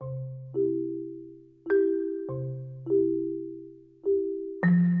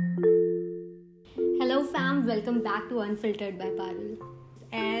welcome back to Unfiltered by Parul.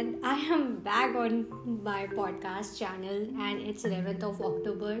 And I am back on my podcast channel and it's 11th of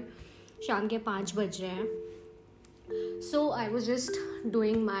October. शाम के 5 बज रहे हैं. So I was just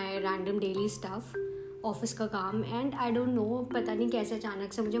doing my random daily stuff, office का काम, and I don't know, पता नहीं कैसे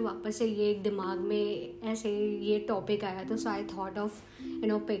अचानक से मुझे वापस से ये एक दिमाग में ऐसे ये टॉपिक आया. तो so I thought of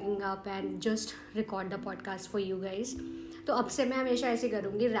picking up and just record the podcast for you guys. तो अब से मैं हमेशा ऐसे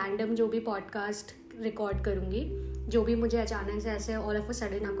करूँगी, रैंडम जो भी पॉडकास्ट रिकॉर्ड करूँगी, जो भी मुझे अचानक से ऐसे ऑल ऑफ अ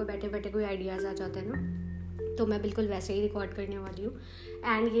सडन आपको बैठे बैठे कोई आइडियाज़ आ जाते हैं ना, तो मैं बिल्कुल वैसे ही रिकॉर्ड करने वाली हूँ.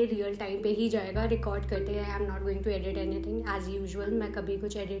 एंड ये रियल टाइम पे ही जाएगा. रिकॉर्ड करते हैं, I am not going to edit anything as usual. मैं कभी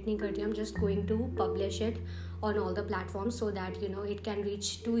कुछ एडिट नहीं करती. I am just going to publish it on all the platforms so that it can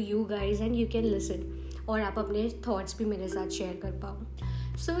reach to you guys and you can listen, और आप अपने thoughts भी मेरे साथ शेयर कर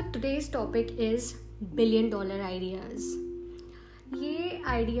पाओ. So today's topic is $1 billion ideas. ये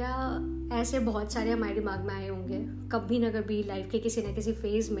idea ऐसे बहुत सारे हमारे दिमाग में आए होंगे कभी ना कभी लाइफ के किसी न किसी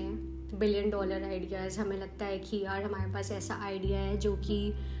फेज़ में. $1 billion आइडियाज़, हमें लगता है कि यार हमारे पास ऐसा आइडिया है जो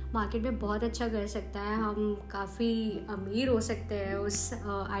कि मार्केट में बहुत अच्छा कर सकता है, हम काफ़ी अमीर हो सकते हैं उस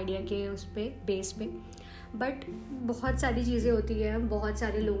आइडिया के उस पे बेस पे. बट बहुत सारी चीज़ें होती हैं, बहुत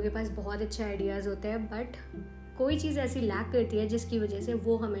सारे लोगों के पास बहुत अच्छे आइडियाज़ होते हैं, बट कोई चीज़ ऐसी लैक करती है जिसकी वजह से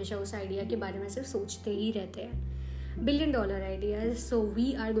वो हमेशा उस आइडिया के बारे में सिर्फ सोचते ही रहते हैं. $1 billion ideas. So we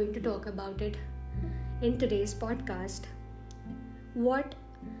are going to talk about it in today's podcast. What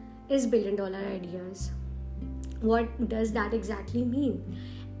is $1 billion ideas? What does that exactly mean?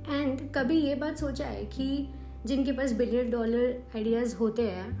 And कभी ये बात सोचा है कि जिनके पास $1 billion ideas होते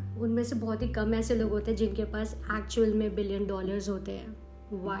हैं उनमें से बहुत ही कम ऐसे लोग होते हैं जिनके पास एक्चुअल में $1 billion होते हैं.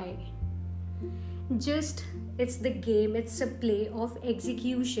 Why? Just it's the game, it's a play of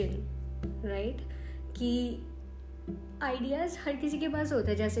execution, right? कि आइडियाज़ हर किसी के पास होते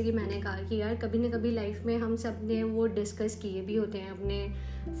हैं. जैसे कि मैंने कहा कि यार कभी ना कभी लाइफ में हम सब ने वो डिस्कस किए भी होते हैं अपने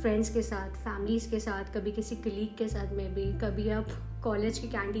फ्रेंड्स के साथ, फैमिलीज़ के साथ, कभी किसी कलीग के साथ में भी. कभी आप कॉलेज की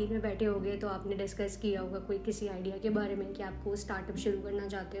कैंटीन में बैठे होगे तो आपने डिस्कस किया होगा कोई किसी आइडिया के बारे में कि आपको स्टार्टअप शुरू करना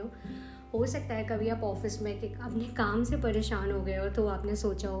चाहते हो सकता है कभी आप ऑफिस में कि अपने काम से परेशान हो गए हो तो आपने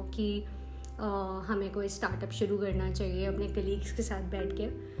सोचा हो कि हमें कोई स्टार्टअप शुरू करना चाहिए अपने कलीग्स के साथ बैठ के.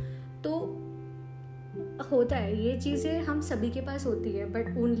 तो होता है, ये चीज़ें हम सभी के पास होती है,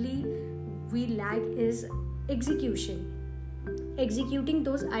 but only we lack is executing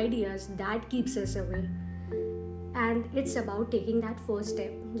those ideas that keeps us away, and it's about taking that first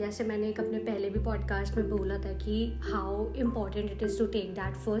step. जैसे मैंने एक अपने पहले भी पॉडकास्ट में बोला था कि how important it is to take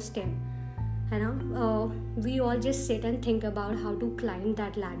that first step, है ना. we all just sit and think about how to climb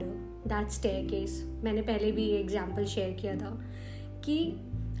that ladder, that staircase. मैंने पहले भी ये एग्जाम्पल शेयर किया था कि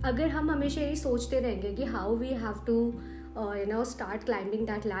अगर हम हमेशा यही सोचते रहेंगे कि how we have to start climbing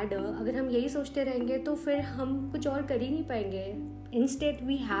that ladder, अगर हम यही सोचते रहेंगे तो फिर हम कुछ और कर ही नहीं पाएंगे. Instead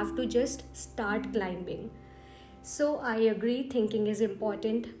we have to just start climbing. So I agree, thinking is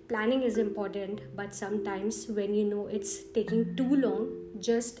important, planning is important, but sometimes when you know it's taking to long,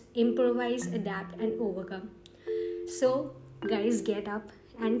 just improvise, adapt and overcome. So guys, get up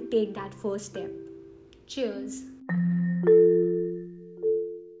and take that first step. Cheers.